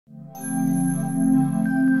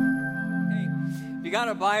If you got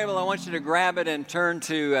a Bible, I want you to grab it and turn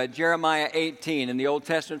to Jeremiah 18 in the Old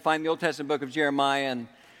Testament. Find the Old Testament book of Jeremiah and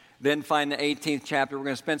then find the 18th chapter. We're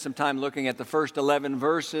going to spend some time looking at the first 11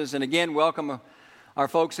 verses. And again, welcome our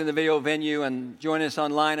folks in the video venue and join us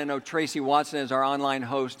online. I know Tracy Watson is our online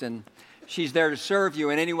host, and she's there to serve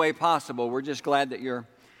you in any way possible. We're just glad that you're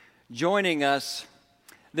joining us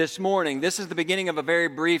this morning. This is the beginning of a very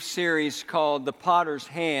brief series called The Potter's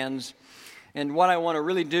Hands. And what I want to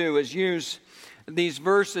really do is use these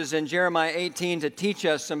verses in Jeremiah 18 to teach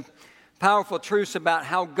us some powerful truths about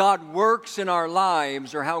how God works in our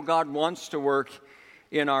lives, or how God wants to work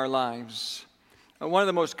in our lives. One of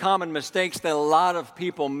the most common mistakes that a lot of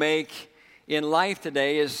people make in life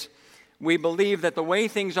today is we believe that the way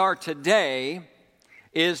things are today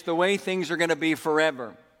is the way things are going to be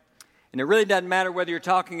forever. And it really doesn't matter whether you're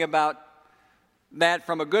talking about that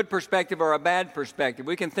from a good perspective or a bad perspective.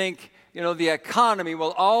 We can think, the economy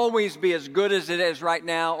will always be as good as it is right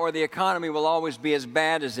now, or the economy will always be as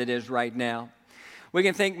bad as it is right now. We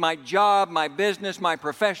can think my job, my business, my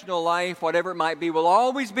professional life, whatever it might be, will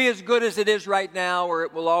always be as good as it is right now, or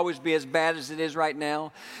it will always be as bad as it is right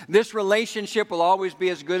now. This relationship will always be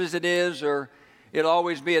as good as it is, or it'll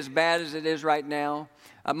always be as bad as it is right now.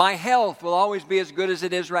 My health will always be as good as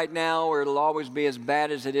it is right now, or it'll always be as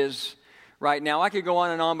bad as it is right now. I could go on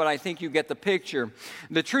and on, but I think you get the picture.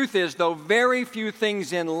 The truth is, though, very few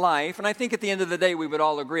things in life, and I think at the end of the day we would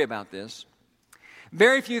all agree about this,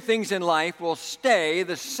 very few things in life will stay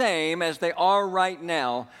the same as they are right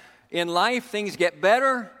now. In life, things get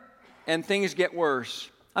better and things get worse.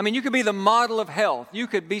 You could be the model of health. You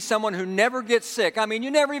could be someone who never gets sick. You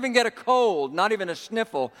never even get a cold, not even a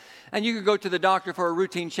sniffle. And you could go to the doctor for a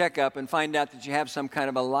routine checkup and find out that you have some kind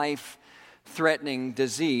of a life-threatening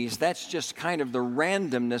disease. That's just kind of the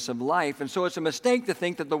randomness of life. And so it's a mistake to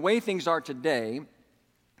think that the way things are today,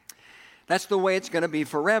 that's the way it's going to be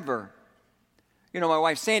forever. My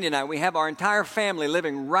wife Sandy and I, we have our entire family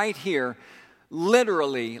living right here,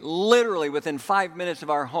 literally within 5 minutes of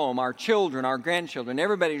our home. Our children, our grandchildren,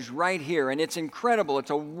 everybody's right here. And it's incredible. It's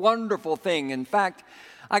a wonderful thing. In fact,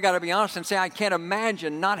 I got to be honest and say I can't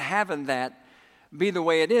imagine not having that be the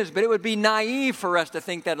way it is, but it would be naive for us to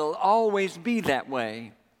think that it'll always be that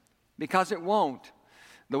way, because it won't.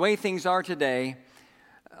 The way things are today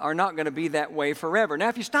are not going to be that way forever. Now,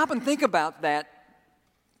 if you stop and think about that,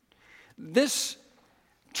 this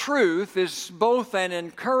truth is both an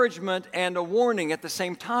encouragement and a warning at the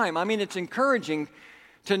same time. It's encouraging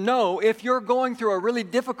to know if you're going through a really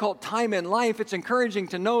difficult time in life, it's encouraging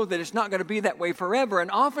to know that it's not going to be that way forever.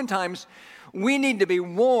 And oftentimes, we need to be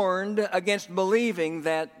warned against believing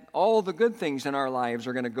that all the good things in our lives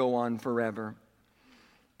are going to go on forever.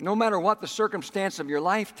 No matter what the circumstance of your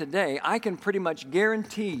life today, I can pretty much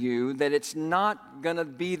guarantee you that it's not going to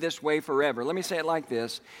be this way forever. Let me say it like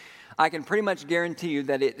this. I can pretty much guarantee you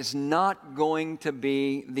that it is not going to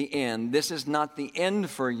be the end. This is not the end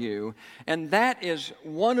for you. And that is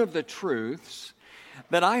one of the truths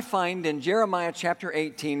that I find in Jeremiah chapter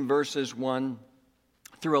 18, verses 1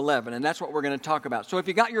 through 11, and that's what we're going to talk about. So if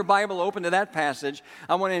you got your Bible open to that passage,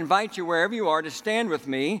 I want to invite you wherever you are to stand with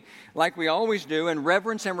me, like we always do, in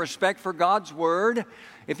reverence and respect for God's Word.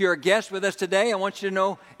 If you're a guest with us today, I want you to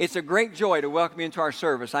know it's a great joy to welcome you into our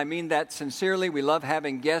service. I mean that sincerely. We love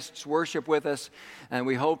having guests worship with us, and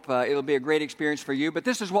we hope it'll be a great experience for you. But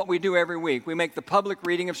this is what we do every week. We make the public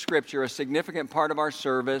reading of Scripture a significant part of our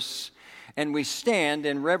service, and we stand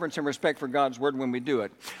in reverence and respect for God's Word when we do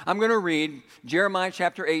it. I'm going to read Jeremiah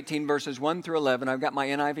chapter 18, verses 1 through 11. I've got my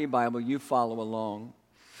NIV Bible. You follow along.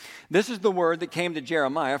 This is the word that came to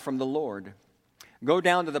Jeremiah from the Lord. Go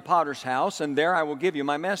down to the potter's house, and there I will give you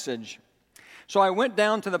my message. So I went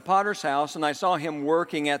down to the potter's house, and I saw him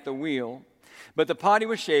working at the wheel. But the pot he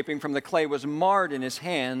was shaping from the clay was marred in his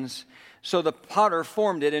hands. So the potter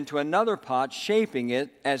formed it into another pot, shaping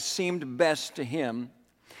it as seemed best to him.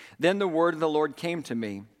 Then the word of the Lord came to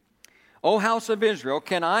me. O house of Israel,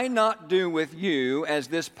 can I not do with you as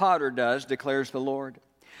this potter does, declares the Lord?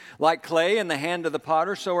 Like clay in the hand of the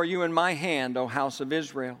potter, so are you in my hand, O house of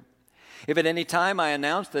Israel. If at any time I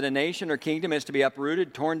announce that a nation or kingdom is to be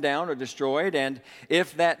uprooted, torn down, or destroyed, and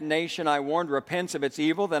if that nation I warned repents of its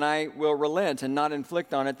evil, then I will relent and not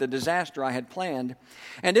inflict on it the disaster I had planned.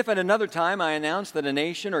 And if at another time I announce that a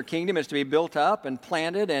nation or kingdom is to be built up and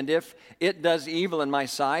planted, and if it does evil in my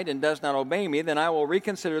sight and does not obey me, then I will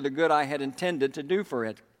reconsider the good I had intended to do for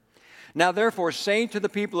it. Now therefore say to the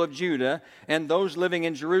people of Judah and those living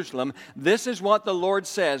in Jerusalem, this is what the Lord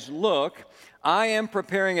says, look, I am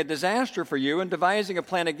preparing a disaster for you and devising a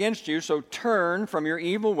plan against you, so turn from your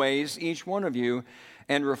evil ways, each one of you,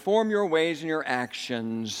 and reform your ways and your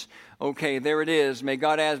actions. Okay, there it is. May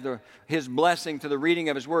God add His blessing to the reading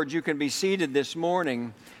of His Word. You can be seated this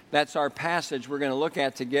morning. That's our passage we're going to look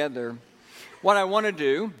at together. What I want to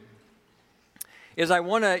do is I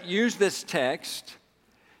want to use this text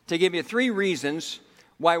to give you 3 reasons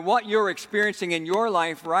why what you're experiencing in your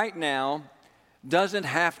life right now doesn't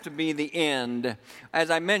have to be the end. As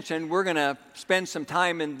I mentioned, we're going to spend some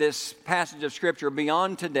time in this passage of Scripture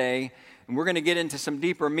beyond today, and we're going to get into some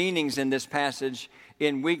deeper meanings in this passage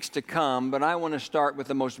in weeks to come, but I want to start with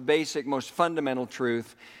the most basic, most fundamental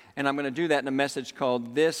truth, and I'm going to do that in a message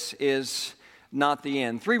called This Is Not the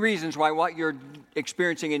End. 3 reasons why what you're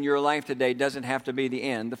experiencing in your life today doesn't have to be the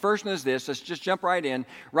end. The first one is this. Let's just jump right in.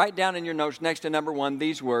 Write down in your notes next to number 1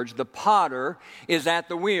 these words: the potter is at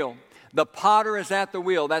the wheel. The potter is at the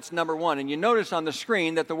wheel. That's number 1. And you notice on the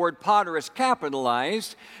screen that the word potter is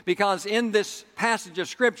capitalized because in this passage of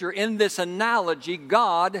Scripture, in this analogy,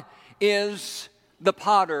 God is the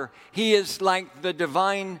potter. He is like the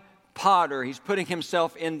divine potter. He's putting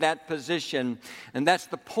himself in that position. And that's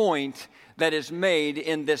the point that is made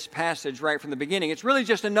in this passage right from the beginning. It's really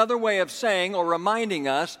just another way of saying or reminding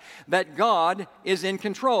us that God is in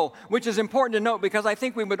control, which is important to note because I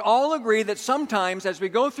think we would all agree that sometimes as we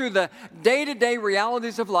go through the day-to-day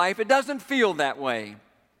realities of life, it doesn't feel that way.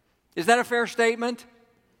 Is that a fair statement?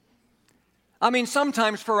 I mean,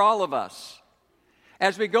 sometimes for all of us,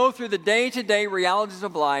 as we go through the day-to-day realities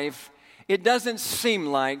of life, it doesn't seem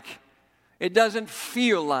like, it doesn't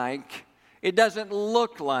feel like, it doesn't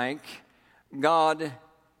look like God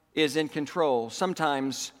is in control.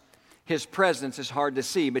 Sometimes His presence is hard to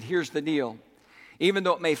see, but here's the deal. Even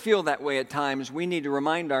though it may feel that way at times, we need to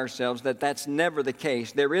remind ourselves that that's never the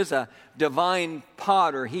case. There is a divine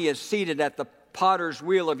potter. He is seated at the potter's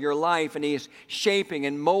wheel of your life, and He is shaping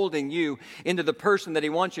and molding you into the person that He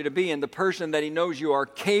wants you to be and the person that He knows you are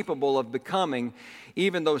capable of becoming,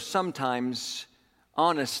 even though sometimes,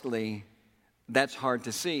 honestly, that's hard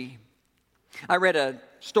to see. I read a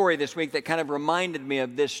story this week that kind of reminded me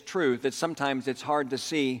of this truth, that sometimes it's hard to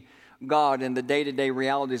see God in the day-to-day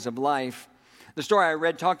realities of life. The story I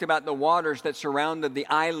read talked about the waters that surrounded the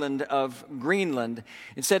island of Greenland.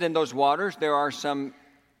 It said in those waters there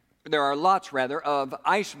are lots of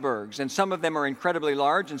icebergs, and some of them are incredibly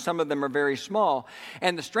large and some of them are very small.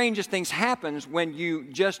 And the strangest things happen when you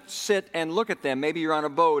just sit and look at them. Maybe you're on a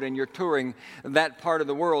boat and you're touring that part of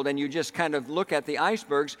the world and you just kind of look at the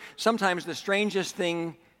icebergs. Sometimes the strangest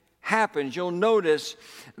thing happens. You'll notice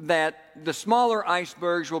that the smaller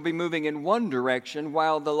icebergs will be moving in one direction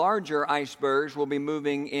while the larger icebergs will be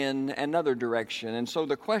moving in another direction. And so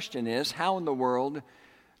the question is, how in the world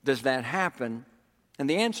does that happen? And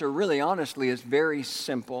the answer really honestly is very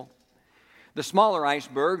simple. The smaller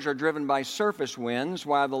icebergs are driven by surface winds,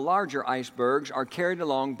 while the larger icebergs are carried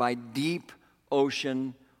along by deep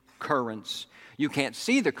ocean currents. You can't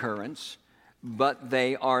see the currents, but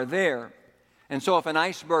they are there. And so if an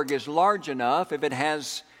iceberg is large enough, if it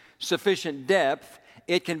has sufficient depth,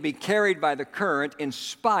 it can be carried by the current in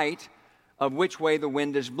spite of which way the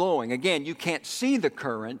wind is blowing. Again, you can't see the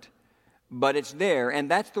current, but it's there, and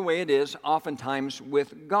that's the way it is oftentimes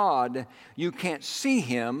with God. You can't see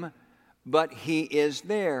Him, but He is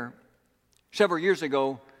there. Several years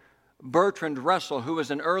ago, Bertrand Russell, who was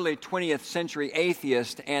an early 20th century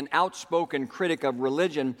atheist and outspoken critic of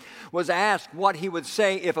religion, was asked what he would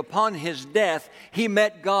say if upon his death he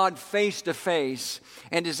met God face to face.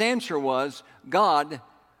 And his answer was, "God,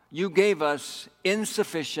 you gave us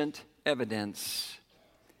insufficient evidence."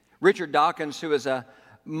 Richard Dawkins, who is a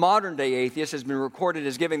modern-day atheist, has been recorded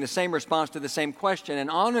as giving the same response to the same question. And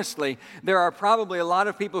honestly, there are probably a lot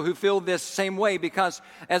of people who feel this same way because,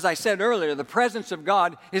 as I said earlier, the presence of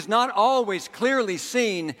God is not always clearly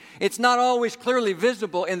seen. It's not always clearly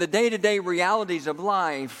visible in the day-to-day realities of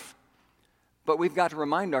life. But we've got to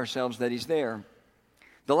remind ourselves that He's there.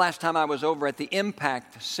 The last time I was over at the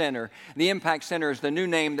Impact Center. The Impact Center is the new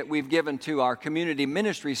name that we've given to our community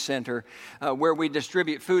ministry center where we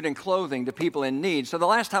distribute food and clothing to people in need. So the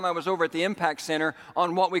last time I was over at the Impact Center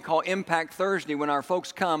on what we call Impact Thursday, when our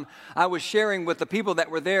folks come, I was sharing with the people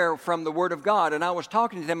that were there from the Word of God, and I was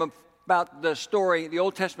talking to them about the story, the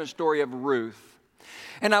Old Testament story of Ruth.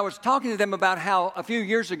 And I was talking to them about how a few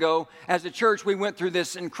years ago, as a church, we went through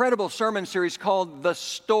this incredible sermon series called The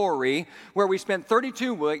Story, where we spent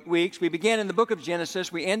 32 weeks. We began in the book of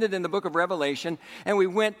Genesis, we ended in the book of Revelation, and we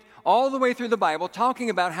went all the way through the Bible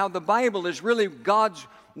talking about how the Bible is really God's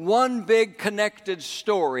one big connected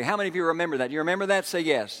story. How many of you remember that? You remember that? Say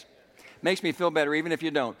yes. Makes me feel better even if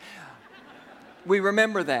you don't. we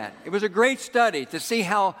remember that. It was a great study to see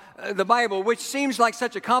how the Bible, which seems like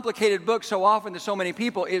such a complicated book so often to so many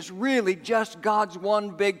people, is really just God's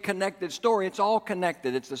one big connected story. It's all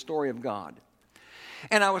connected. It's the story of God.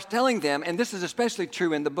 And I was telling them, and this is especially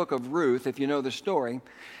true in the book of Ruth, if you know the story,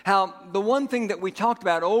 how the one thing that we talked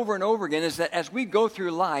about over and over again is that as we go through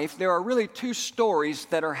life, there are really two stories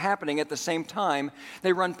that are happening at the same time.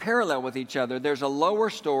 They run parallel with each other. There's a lower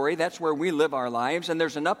story, that's where we live our lives, and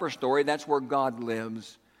there's an upper story, that's where God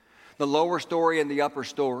lives. The lower story and the upper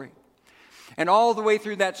story. And all the way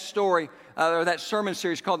through that story, or that sermon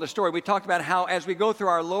series called The Story, we talked about how as we go through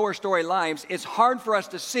our lower story lives, it's hard for us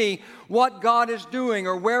to see what God is doing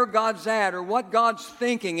or where God's at or what God's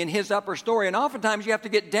thinking in His upper story. And oftentimes you have to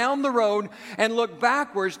get down the road and look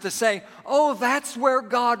backwards to say, oh, that's where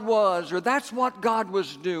God was, or that's what God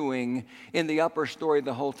was doing in the upper story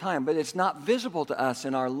the whole time. But it's not visible to us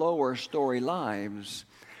in our lower story lives.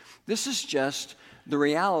 This is just the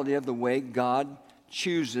reality of the way God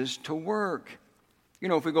chooses to work. You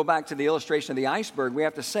know, if we go back to the illustration of the iceberg, we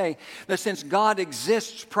have to say that since God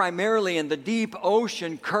exists primarily in the deep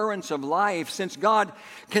ocean currents of life, since God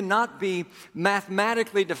cannot be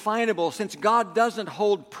mathematically definable, since God doesn't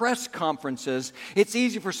hold press conferences, it's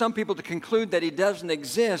easy for some people to conclude that He doesn't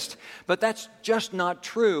exist, but that's just not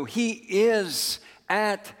true. He is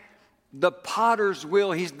at the potter's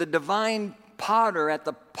will. He's the divine potter at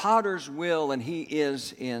the potter's will, and He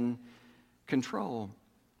is in control.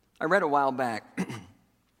 I read a while back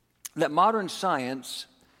that modern science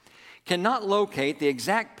cannot locate the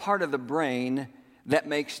exact part of the brain that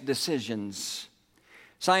makes decisions.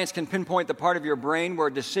 Science can pinpoint the part of your brain where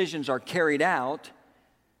decisions are carried out,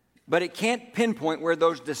 but it can't pinpoint where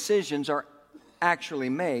those decisions are actually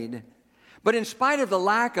made. But in spite of the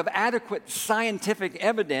lack of adequate scientific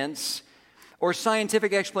evidence or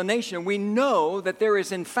scientific explanation, we know that there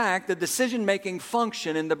is in fact a decision-making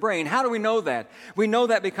function in the brain. How do we know that? We know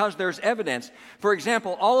that because there's evidence. For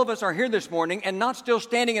example, all of us are here this morning and not still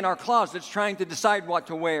standing in our closets trying to decide what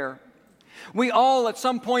to wear. We all at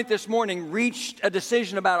some point this morning reached a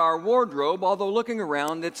decision about our wardrobe, although looking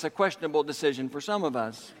around, it's a questionable decision for some of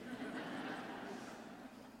us.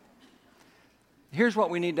 Here's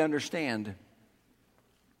what we need to understand.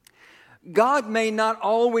 God may not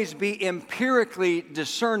always be empirically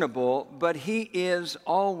discernible, but He is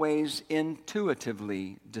always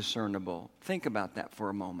intuitively discernible. Think about that for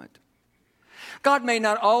a moment. God may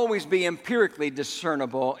not always be empirically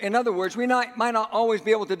discernible. In other words, we might not always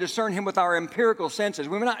be able to discern Him with our empirical senses.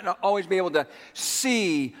 We might not always be able to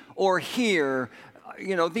see or hear.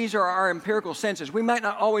 These are our empirical senses. We might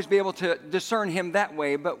not always be able to discern Him that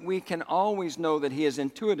way, but we can always know that He is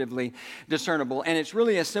intuitively discernible. And it's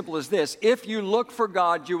really as simple as this. If you look for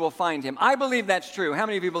God, you will find Him. I believe that's true. How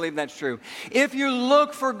many of you believe that's true? If you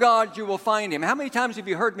look for God, you will find Him. How many times have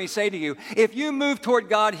you heard me say to you, if you move toward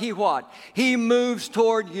God, He what? He moves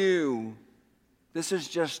toward you. This is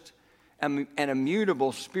just an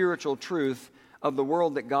immutable spiritual truth of the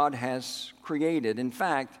world that God has created. In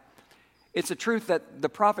fact, it's a truth that the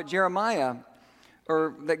prophet Jeremiah,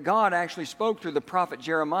 or that God actually spoke through the prophet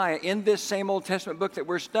Jeremiah in this same Old Testament book that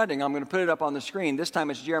we're studying. I'm going to put it up on the screen. This time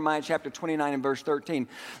it's Jeremiah chapter 29 and verse 13.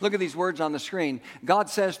 Look at these words on the screen. God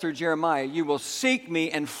says through Jeremiah, "You will seek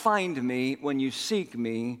me and find me when you seek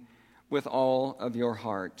me with all of your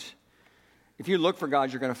heart." If you look for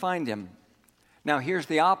God, you're going to find Him. Now here's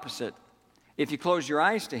the opposite. If you close your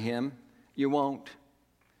eyes to Him, you won't.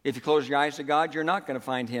 If you close your eyes to God, you're not going to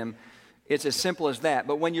find Him. It's as simple as that.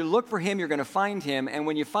 But when you look for Him, you're going to find Him. And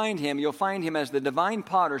when you find Him, you'll find Him as the divine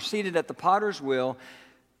potter seated at the potter's will,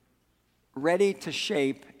 ready to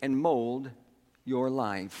shape and mold your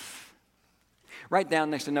life. Write down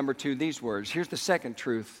next to number 2 these words. Here's the second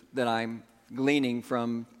truth that I'm gleaning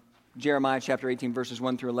from Jeremiah chapter 18, verses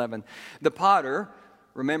 1 through 11. The potter,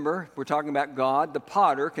 remember, we're talking about God. The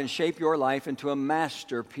potter can shape your life into a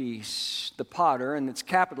masterpiece. The potter, and it's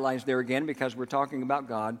capitalized there again because we're talking about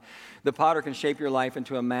God. The potter can shape your life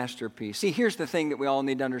into a masterpiece. See, here's the thing that we all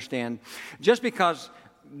need to understand. Just because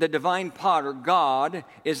the divine potter, God,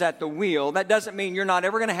 is at the wheel, that doesn't mean you're not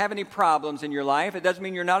ever going to have any problems in your life. It doesn't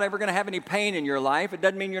mean you're not ever going to have any pain in your life. It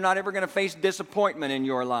doesn't mean you're not ever going to face disappointment in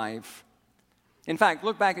your life. In fact,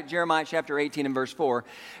 look back at Jeremiah chapter 18 and verse 4.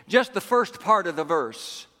 Just the first part of the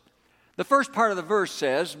verse. The first part of the verse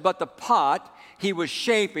says, "But the pot he was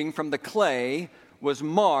shaping from the clay was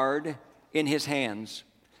marred in his hands."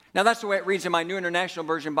 Now that's the way it reads in my New International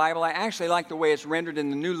Version Bible. I actually like the way it's rendered in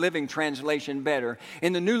the New Living Translation better.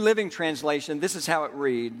 In the New Living Translation, this is how it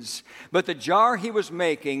reads. "But the jar he was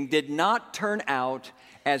making did not turn out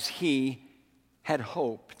as he had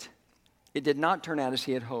hoped." It did not turn out as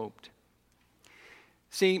he had hoped.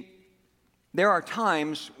 See, there are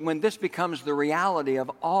times when this becomes the reality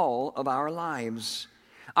of all of our lives.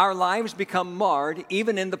 Our lives become marred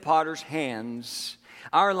even in the potter's hands.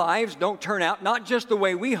 Our lives don't turn out not just the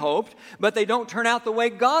way we hoped, but they don't turn out the way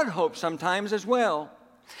God hoped sometimes as well.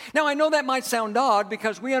 Now, I know that might sound odd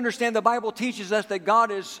because we understand the Bible teaches us that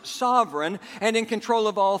God is sovereign and in control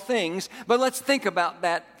of all things, but let's think about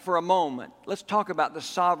that for a moment. Let's talk about the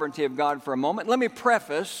sovereignty of God for a moment. Let me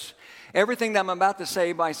preface everything that I'm about to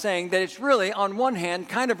say by saying that it's really, on one hand,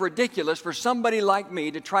 kind of ridiculous for somebody like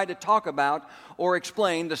me to try to talk about or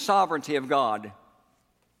explain the sovereignty of God.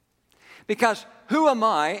 Because who am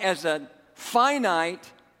I as a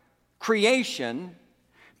finite creation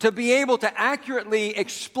to be able to accurately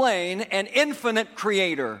explain an infinite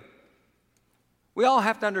creator? We all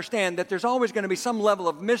have to understand that there's always going to be some level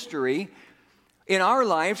of mystery in our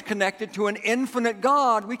lives connected to an infinite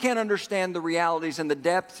God. We can't understand the realities and the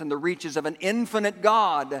depths and the reaches of an infinite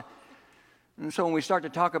God. And so when we start to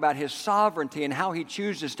talk about His sovereignty and how He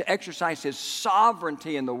chooses to exercise His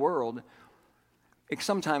sovereignty in the world, it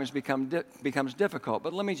sometimes becomes difficult.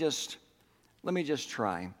 But let me just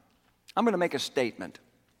try. I'm going to make a statement.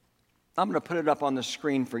 I'm going to put it up on the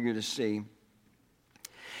screen for you to see.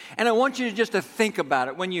 And I want you just to think about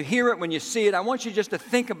it. When you hear it, when you see it, I want you just to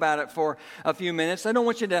think about it for a few minutes. I don't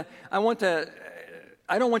want you to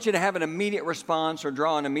have an immediate response or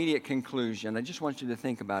draw an immediate conclusion. I just want you to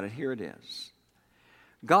think about it. Here it is.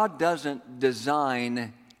 God doesn't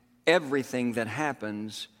design everything that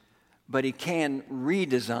happens, but He can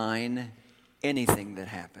redesign anything that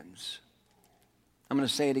happens. I'm going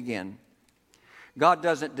to say it again. God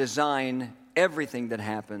doesn't design everything that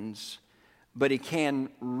happens, but He can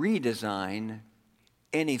redesign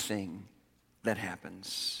anything that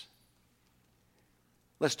happens.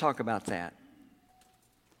 Let's talk about that.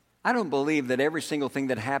 I don't believe that every single thing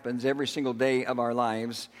that happens every single day of our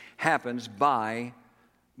lives happens by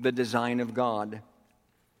the design of God.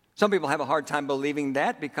 Some people have a hard time believing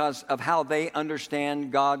that because of how they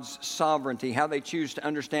understand God's sovereignty, how they choose to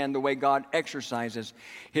understand the way God exercises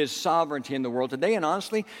His sovereignty in the world today. And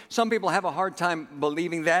honestly, some people have a hard time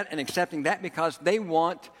believing that and accepting that because they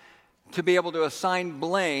want to be able to assign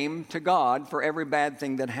blame to God for every bad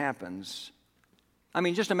thing that happens. I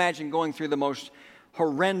mean, just imagine going through the most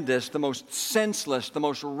horrendous, the most senseless, the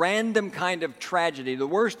most random kind of tragedy, the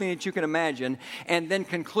worst thing that you can imagine, and then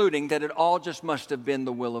concluding that it all just must have been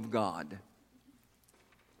the will of God.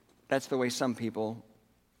 That's the way some people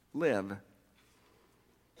live.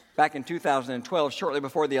 Back in 2012, shortly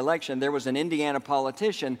before the election, there was an Indiana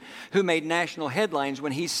politician who made national headlines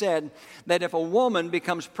when he said that if a woman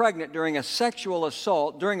becomes pregnant during a sexual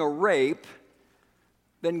assault, during a rape,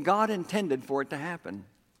 then God intended for it to happen.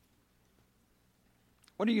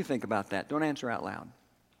 What do you think about that? Don't answer out loud.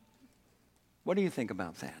 What do you think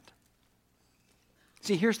about that?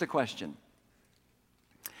 See, here's the question.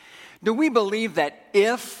 Do we believe that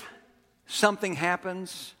if something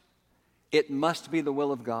happens, it must be the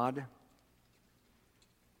will of God?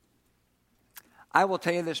 I will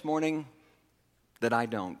tell you this morning that I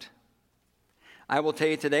don't. I will tell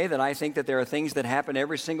you today that I think that there are things that happen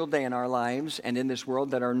every single day in our lives and in this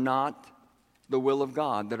world that are not the will of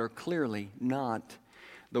God, that are clearly not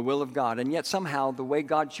the will of God. And yet somehow the way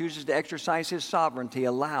God chooses to exercise His sovereignty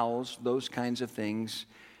allows those kinds of things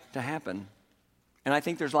to happen. And I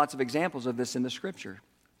think there's lots of examples of this in the Scripture.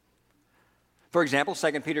 For example,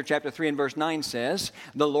 2 Peter chapter 3 and verse 9 says,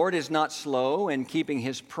 "The Lord is not slow in keeping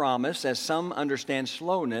His promise, as some understand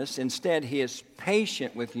slowness. Instead, He is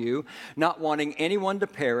patient with you, not wanting anyone to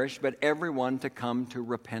perish, but everyone to come to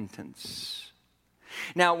repentance."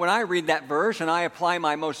 Now, when I read that verse and I apply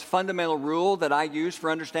my most fundamental rule that I use for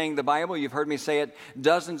understanding the Bible, you've heard me say it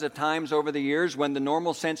dozens of times over the years, when the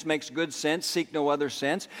normal sense makes good sense, seek no other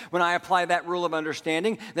sense. When I apply that rule of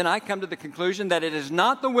understanding, then I come to the conclusion that it is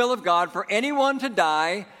not the will of God for anyone to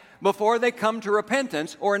die before they come to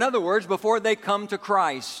repentance, or in other words, before they come to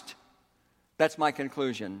Christ. That's my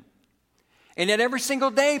conclusion. And yet every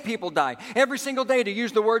single day people die. Every single day, to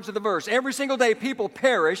use the words of the verse, every single day people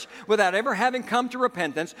perish without ever having come to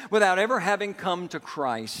repentance, without ever having come to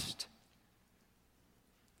Christ.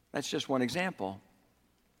 That's just one example.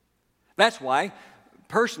 That's why,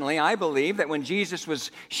 personally, I believe that when Jesus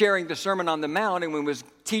was sharing the Sermon on the Mount and when he was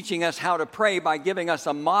teaching us how to pray by giving us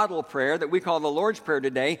a model prayer that we call the Lord's Prayer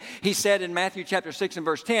today, He said in Matthew chapter 6 and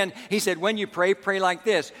verse 10, He said, when you pray, pray like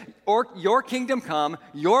this: or your kingdom come,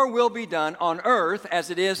 your will be done on earth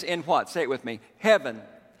as it is in what? Say it with me. Heaven.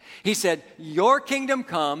 He said, your kingdom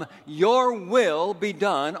come, your will be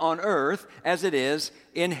done on earth as it is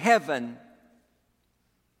in heaven.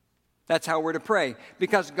 That's how we're to pray.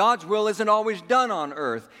 Because God's will isn't always done on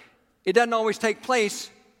earth. It doesn't always take place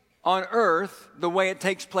on earth the way it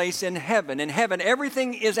takes place in heaven. In heaven,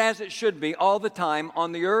 everything is as it should be all the time.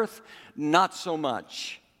 On the earth, not so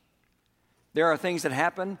much. There are things that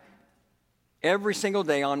happen every single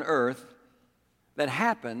day on earth that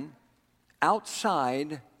happen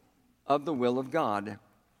outside of the will of God.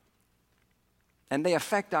 And they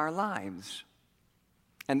affect our lives.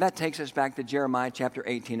 And that takes us back to Jeremiah chapter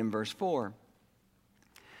 18 and verse 4.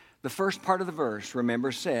 The first part of the verse,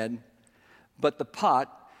 remember, said, but the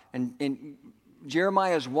pot, and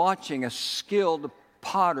Jeremiah is watching a skilled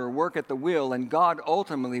potter work at the wheel, and God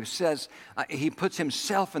ultimately says, he puts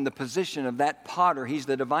himself in the position of that potter. He's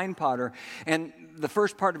the divine potter. And the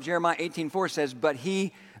first part of Jeremiah 18:4 says,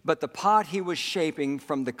 but the pot he was shaping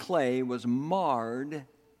from the clay was marred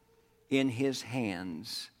in his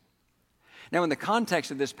hands. Now, in the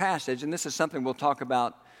context of this passage, and this is something we'll talk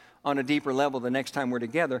about on a deeper level the next time we're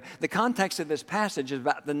together, the context of this passage is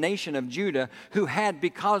about the nation of Judah who had,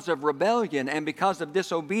 because of rebellion and because of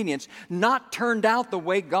disobedience, not turned out the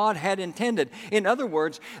way God had intended. In other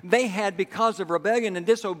words, they had, because of rebellion and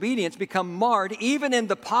disobedience, become marred even in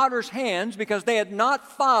the potter's hands because they had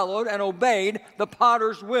not followed and obeyed the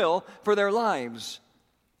potter's will for their lives.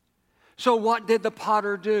 So what did the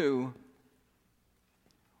potter do?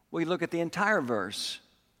 We look at the entire verse.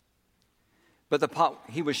 But the pot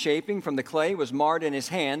he was shaping from the clay was marred in his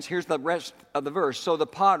hands. Here's the rest of the verse. So the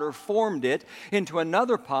potter formed it into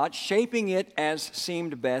another pot, shaping it as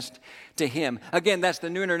seemed best to him. Again, that's the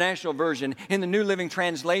New International Version. In the New Living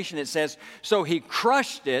Translation, it says, so he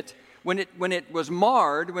crushed it. When it was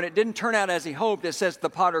marred, when it didn't turn out as he hoped, it says the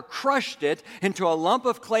potter crushed it into a lump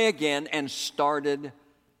of clay again and started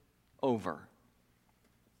over.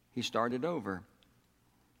 He started over.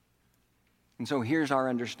 And so here's our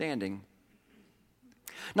understanding.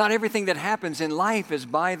 Not everything that happens in life is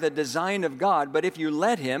by the design of God, but if you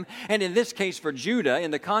let him, and in this case for Judah,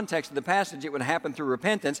 in the context of the passage, it would happen through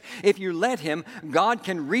repentance. If you let him, God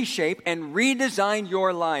can reshape and redesign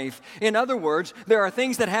your life. In other words, there are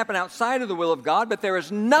things that happen outside of the will of God, but there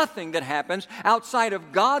is nothing that happens outside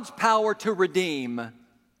of God's power to redeem.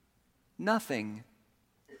 Nothing.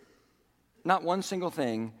 Not one single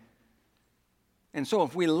thing. And so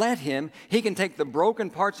if we let him, he can take the broken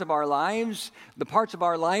parts of our lives, the parts of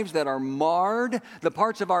our lives that are marred, the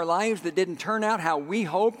parts of our lives that didn't turn out how we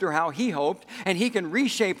hoped or how he hoped, and he can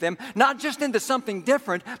reshape them, not just into something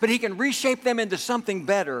different, but he can reshape them into something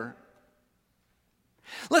better.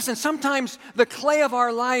 Listen, sometimes the clay of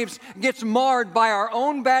our lives gets marred by our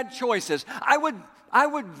own bad choices. I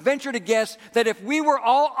would venture to guess that if we were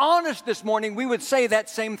all honest this morning, we would say that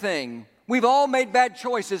same thing. We've all made bad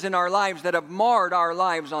choices in our lives that have marred our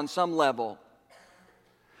lives on some level.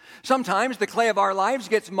 Sometimes the clay of our lives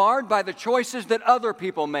gets marred by the choices that other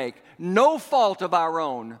people make. No fault of our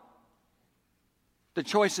own. The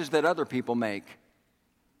choices that other people make.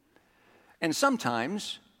 And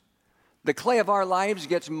sometimes the clay of our lives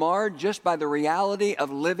gets marred just by the reality of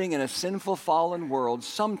living in a sinful, fallen world.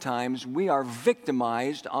 Sometimes we are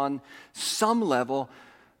victimized on some level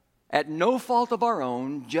at no fault of our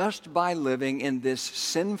own, just by living in this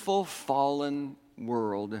sinful, fallen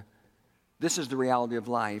world. This is the reality of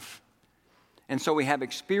life. And so we have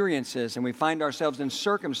experiences and we find ourselves in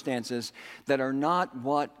circumstances that are not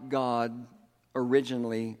what God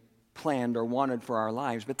originally planned or wanted for our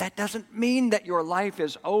lives. But that doesn't mean that your life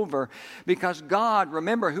is over, because God,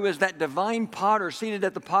 remember, who is that divine potter seated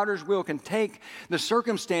at the potter's wheel, can take the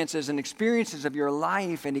circumstances and experiences of your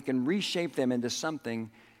life and he can reshape them into something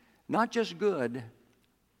not just good,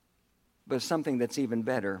 but something that's even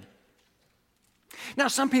better. Now,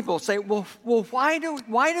 some people say, well, why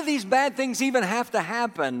do these bad things even have to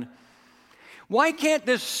happen? Why can't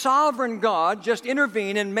this sovereign God just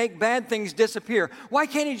intervene and make bad things disappear? Why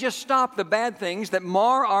can't he just stop the bad things that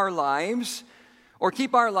mar our lives or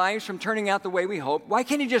keep our lives from turning out the way we hope? Why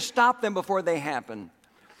can't he just stop them before they happen?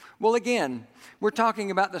 Well, again, we're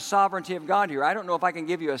talking about the sovereignty of God here. I don't know if I can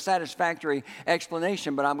give you a satisfactory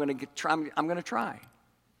explanation, but I'm going to try.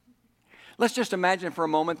 Let's just imagine for a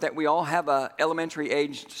moment that we all have an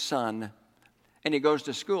elementary-aged son, and he goes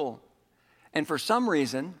to school. And for some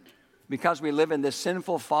reason, because we live in this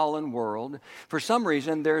sinful, fallen world, for some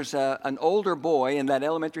reason there's an older boy in that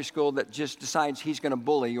elementary school that just decides he's going to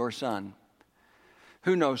bully your son.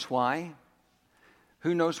 Who knows why?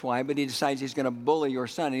 Who knows why, but he decides he's going to bully your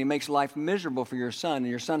son, and he makes life miserable for your son, and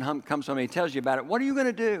your son comes home and he tells you about it. What are you going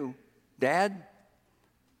to do, Dad?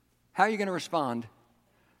 How are you going to respond?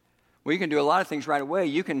 Well, you can do a lot of things right away.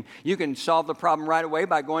 You can solve the problem right away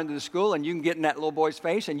by going to the school, and you can get in that little boy's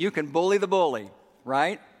face, and you can bully the bully,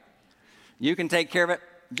 right? You can take care of it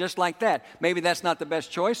just like that. Maybe that's not the best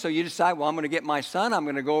choice, so you decide, well, I'm going to get my son, I'm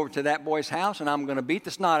going to go over to that boy's house, and I'm going to beat the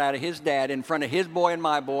snot out of his dad in front of his boy and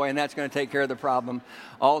my boy, and that's going to take care of the problem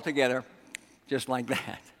altogether, just like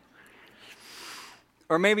that.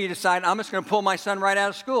 Or maybe you decide, I'm just going to pull my son right out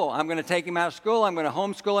of school. I'm going to take him out of school, I'm going to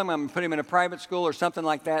homeschool him, I'm going to put him in a private school or something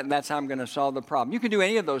like that, and that's how I'm going to solve the problem. You can do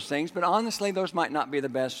any of those things, but honestly, those might not be the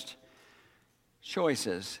best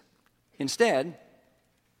choices. Instead,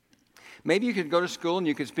 maybe you could go to school and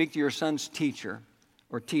you could speak to your son's teacher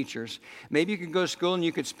or teachers. Maybe you could go to school and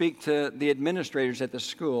you could speak to the administrators at the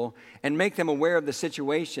school and make them aware of the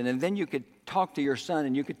situation. And then you could talk to your son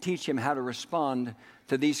and you could teach him how to respond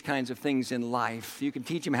to these kinds of things in life. You can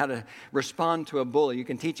teach him how to respond to a bully. You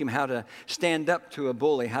can teach him how to stand up to a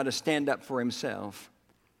bully, how to stand up for himself.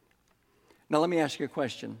 Now, let me ask you a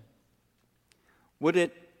question. Would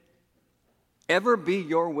it ever be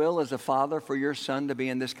your will as a father for your son to be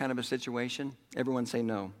in this kind of a situation? Everyone say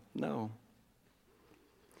no. No.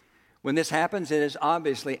 When this happens, it is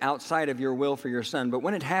obviously outside of your will for your son. But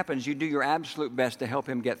when it happens, you do your absolute best to help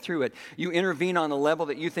him get through it. You intervene on a level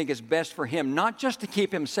that you think is best for him, not just to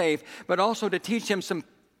keep him safe, but also to teach him some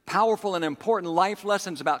powerful and important life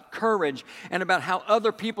lessons about courage and about how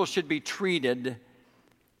other people should be treated.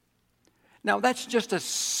 Now, that's just a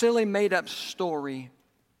silly made-up story.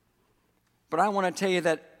 But I want to tell you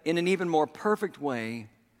that in an even more perfect way,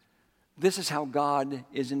 this is how God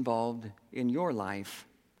is involved in your life.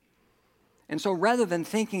 And so rather than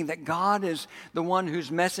thinking that God is the one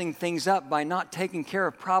who's messing things up by not taking care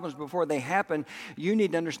of problems before they happen, you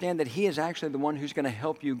need to understand that He is actually the one who's going to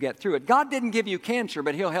help you get through it. God didn't give you cancer,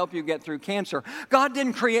 but He'll help you get through cancer. God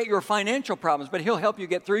didn't create your financial problems, but He'll help you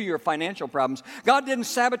get through your financial problems. God didn't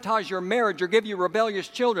sabotage your marriage or give you rebellious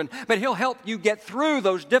children, but He'll help you get through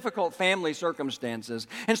those difficult family circumstances.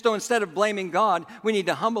 And so instead of blaming God, we need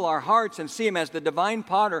to humble our hearts and see Him as the divine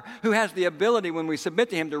potter who has the ability, when we submit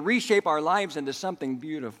to Him, to reshape our lives into something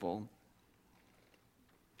beautiful.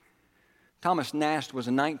 Thomas Nast was a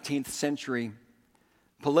 19th century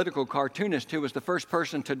political cartoonist who was the first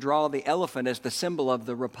person to draw the elephant as the symbol of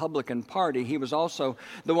the Republican Party. He was also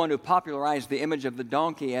the one who popularized the image of the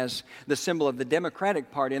donkey as the symbol of the Democratic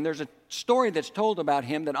Party. And there's a story that's told about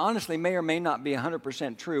him that honestly may or may not be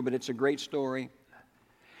 100% true, but it's a great story.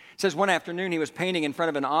 It says one afternoon he was painting in front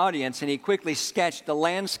of an audience and he quickly sketched a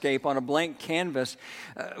landscape on a blank canvas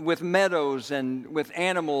with meadows and with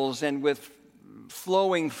animals and with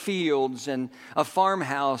flowing fields and a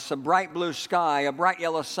farmhouse, a bright blue sky, a bright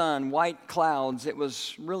yellow sun, white clouds. It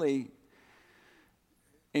was really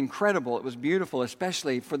incredible. It was beautiful,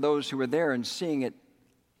 especially for those who were there and seeing it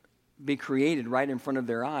be created right in front of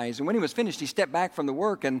their eyes. And when he was finished, he stepped back from the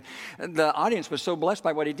work, and the audience was so blessed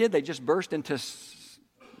by what he did, they just burst into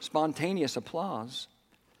spontaneous applause.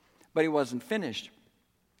 But he wasn't finished.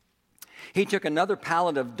 He took another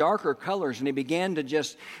palette of darker colors and he began to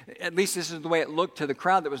just, at least this is the way it looked to the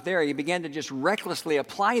crowd that was there, he began to just recklessly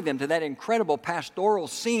apply them to that incredible pastoral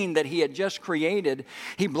scene that he had just created.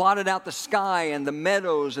 He blotted out the sky and the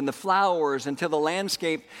meadows and the flowers until the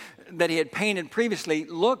landscape that he had painted previously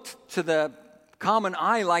looked to the common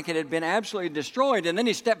eye like it had been absolutely destroyed. And then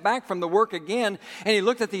he stepped back from the work again and he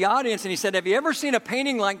looked at the audience and he said, "Have you ever seen a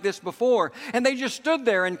painting like this before?" And they just stood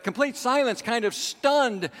there in complete silence, kind of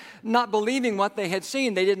stunned, not believing what they had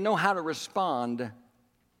seen. They didn't know how to respond.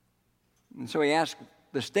 And so he asked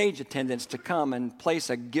the stage attendants to come and place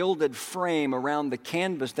a gilded frame around the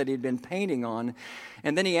canvas that he'd been painting on.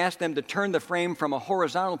 And then he asked them to turn the frame from a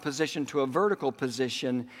horizontal position to a vertical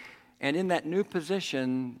position. And in that new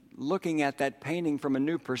position, looking at that painting from a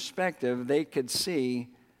new perspective, they could see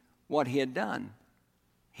what he had done.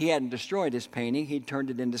 He hadn't destroyed his painting. He'd turned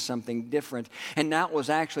it into something different. And now it was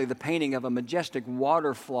actually the painting of a majestic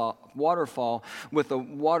waterfall with the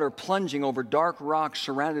water plunging over dark rocks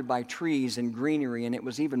surrounded by trees and greenery. And it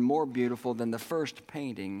was even more beautiful than the first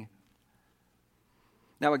painting.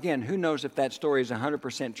 Now again, who knows if that story is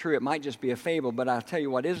 100% true? It might just be a fable, but I'll tell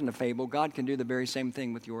you what isn't a fable. God can do the very same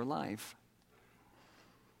thing with your life.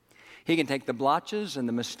 He can take the blotches and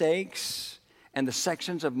the mistakes and the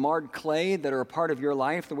sections of marred clay that are a part of your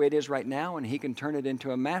life the way it is right now, and He can turn it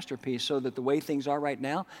into a masterpiece so that the way things are right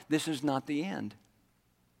now, this is not the end.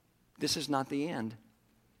 This is not the end.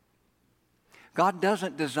 God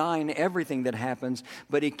doesn't design everything that happens,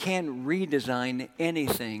 but He can redesign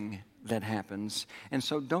anything that happens. And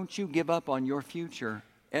so don't you give up on your future,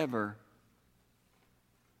 ever.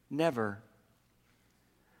 Never.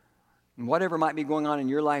 And whatever might be going on in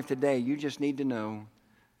your life today, you just need to know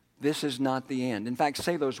this is not the end. In fact,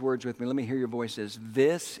 say those words with me. Let me hear your voices.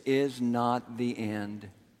 This is not the end.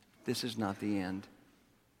 This is not the end.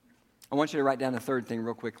 I want you to write down the third thing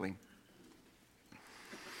real quickly.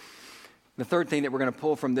 The third thing that we're going to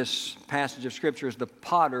pull from this passage of Scripture is the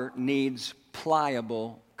potter needs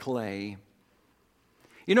pliable clay.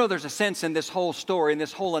 You know, there's a sense in this whole story, in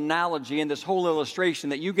this whole analogy, in this whole illustration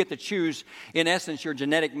that you get to choose, in essence, your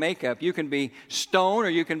genetic makeup. You can be stone or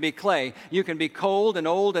you can be clay. You can be cold and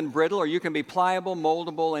old and brittle, or you can be pliable,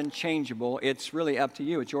 moldable, and changeable. It's really up to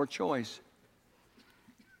you. It's your choice.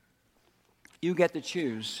 You get to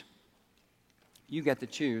choose. You get to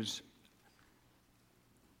choose.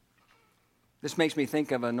 This makes me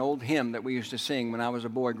think of an old hymn that we used to sing when I was a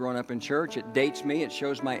boy growing up in church. It dates me. It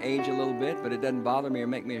shows my age a little bit, but it doesn't bother me or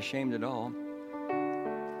make me ashamed at all.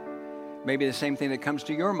 Maybe the same thing that comes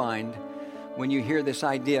to your mind when you hear this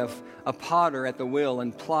idea of a potter at the wheel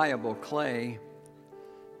and pliable clay,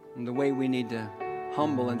 and the way we need to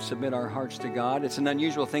humble and submit our hearts to God. It's an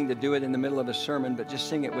unusual thing to do it in the middle of a sermon, but just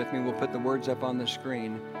sing it with me. We'll put the words up on the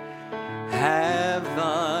screen. Have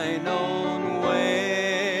thine own way.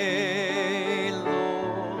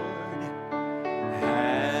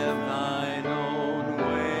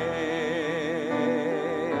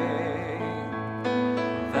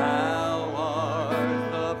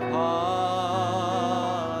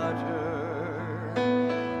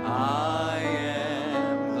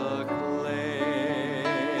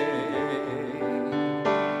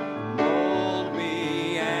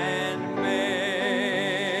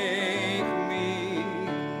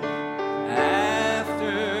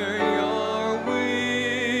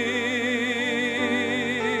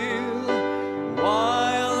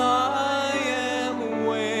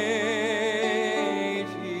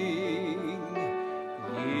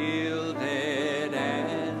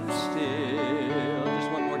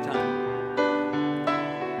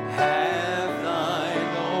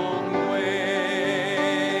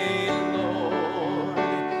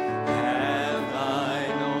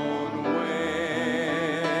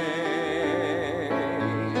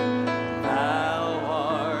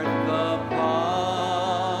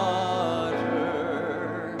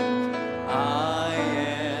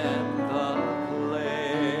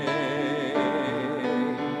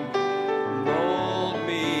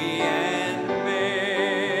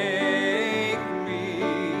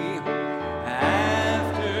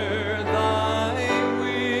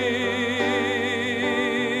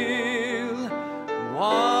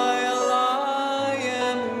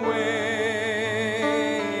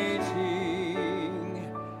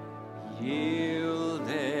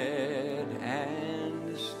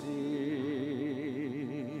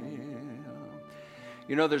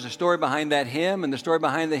 You know, there's a story behind that hymn, and the story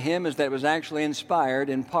behind the hymn is that it was actually inspired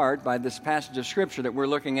in part by this passage of Scripture that we're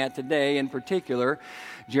looking at today, in particular,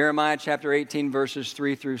 Jeremiah chapter 18, verses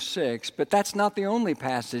 3 through 6. But that's not the only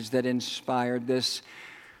passage that inspired this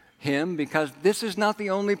hymn, because this is not the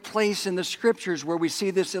only place in the Scriptures where we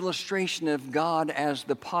see this illustration of God as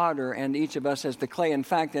the potter and each of us as the clay. In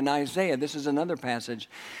fact, in Isaiah, this is another passage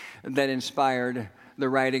that inspired the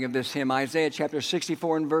writing of this hymn. Isaiah chapter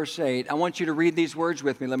 64 and verse 8. I want you to read these words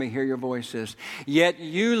with me. Let me hear your voices. Yet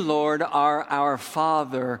you, Lord, are our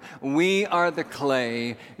Father. We are the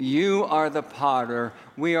clay. You are the potter.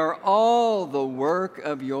 We are all the work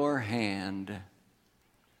of your hand.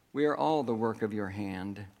 We are all the work of your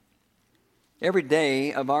hand. Every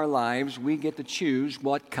day of our lives, we get to choose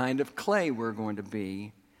what kind of clay we're going to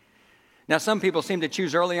be. Now, some people seem to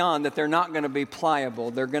choose early on that they're not going to be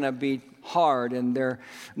pliable. They're going to be hard, and they're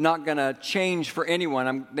not going to change for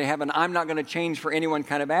anyone. They have an I'm not going to change for anyone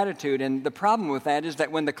kind of attitude. And the problem with that is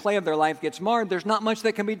that when the clay of their life gets marred, there's not much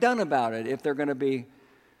that can be done about it if they're going to be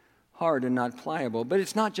hard and not pliable. But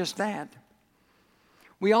it's not just that.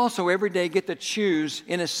 We also every day get to choose,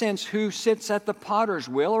 in a sense, who sits at the potter's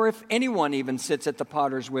wheel, or if anyone even sits at the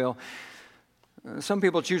potter's wheel. Some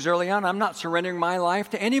people choose early on, I'm not surrendering my life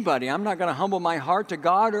to anybody. I'm not going to humble my heart to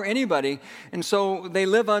God or anybody. And so they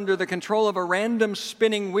live under the control of a random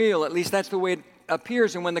spinning wheel. At least that's the way it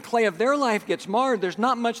appears. And when the clay of their life gets marred, there's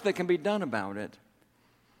not much that can be done about it.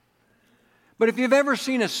 But if you've ever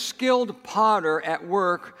seen a skilled potter at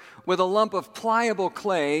work with a lump of pliable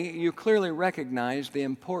clay, you clearly recognize the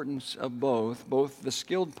importance of both the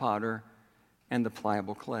skilled potter and the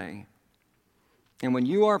pliable clay. And when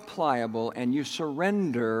you are pliable and you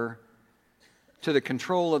surrender to the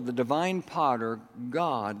control of the divine potter,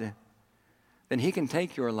 God, then he can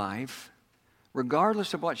take your life,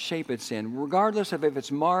 regardless of what shape it's in, regardless of if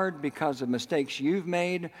it's marred because of mistakes you've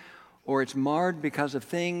made or it's marred because of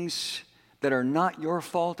things that are not your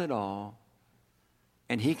fault at all,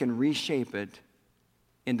 and he can reshape it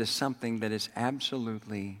into something that is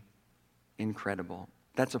absolutely incredible.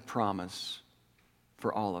 That's a promise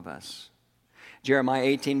for all of us. Jeremiah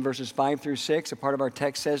 18, verses 5 through 6, a part of our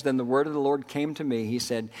text says, "Then the word of the Lord came to me. He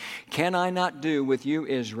said, 'Can I not do with you,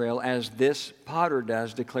 Israel, as this potter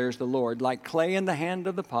does, declares the Lord? Like clay in the hand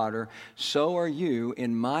of the potter, so are you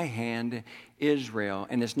in my hand, Israel.'"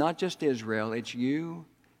 And it's not just Israel, it's you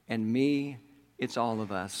and me, it's all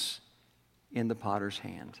of us in the potter's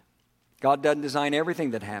hand. God doesn't design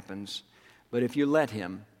everything that happens, but if you let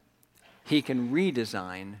him, he can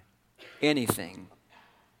redesign anything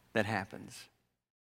that happens.